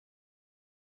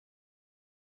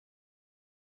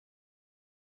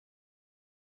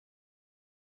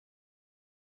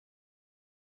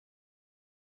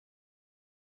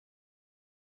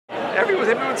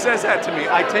everyone says that to me.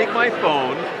 I take my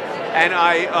phone, and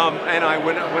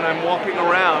when I'm walking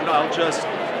around, I'll just,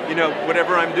 you know,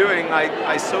 whatever I'm doing,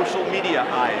 I social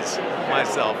media-ize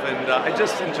myself, and I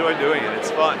just enjoy doing it.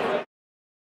 It's fun.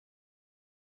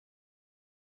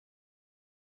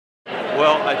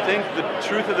 Well, I think the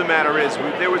truth of the matter is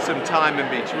there was some time in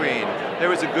between. There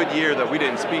was a good year that we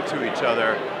didn't speak to each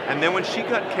other, and then when she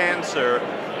got cancer,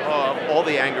 all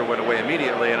the anger went away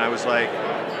immediately, and I was like,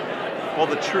 all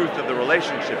the truth of the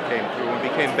relationship came through, and we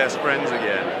became best friends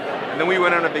again. And then we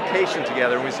went on a vacation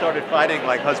together, and we started fighting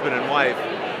like husband and wife,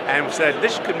 and said,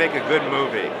 this could make a good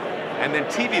movie. And then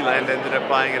TV Land ended up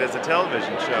buying it as a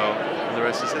television show, and the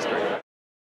rest is history.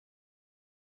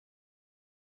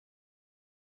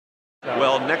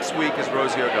 Well, next week is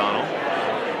Rosie O'Donnell,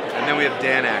 and then we have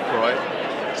Dan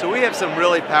Aykroyd. So we have some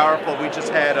really powerful, we just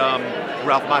had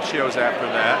Ralph Macchio's after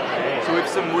that. So we have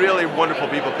some really wonderful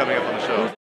people coming up on the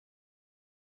show.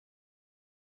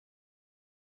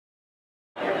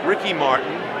 Ricky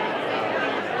Martin.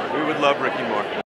 We would love Ricky Martin.